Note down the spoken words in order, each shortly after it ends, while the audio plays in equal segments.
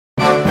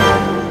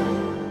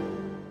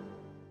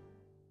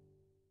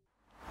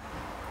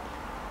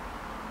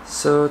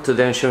So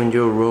today I'm showing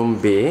you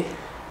room B,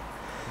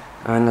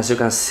 and as you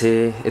can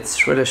see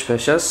it's really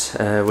spacious.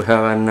 We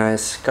have a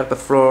nice carpet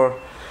floor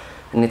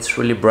and it's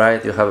really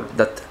bright. You have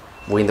that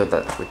window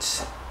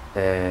which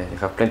you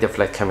have plenty of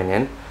light coming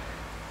in.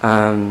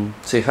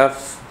 So you have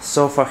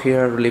sofa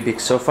here, really big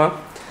sofa,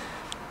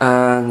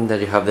 and then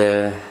you have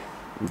the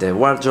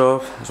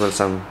wardrobe as well as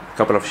a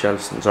couple of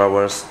shelves and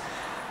drawers,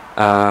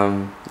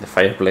 the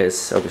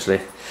fireplace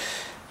obviously.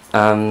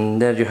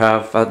 There you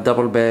have a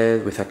double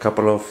bed with a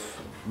couple of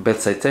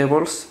bedside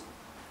tables,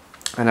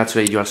 and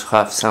actually you also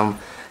have some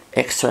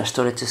extra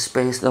storage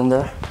space down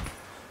there.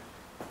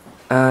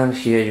 And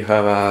here you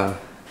have a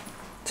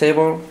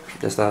table,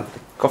 just a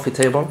coffee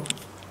table.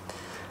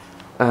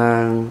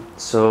 And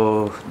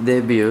so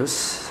the views,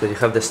 so you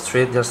have the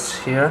street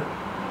just here.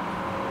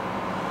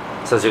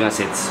 So as you can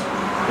see,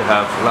 you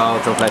have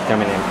lots of light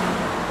coming in.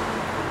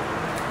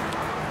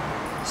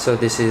 So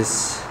this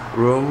is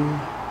room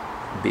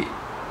B.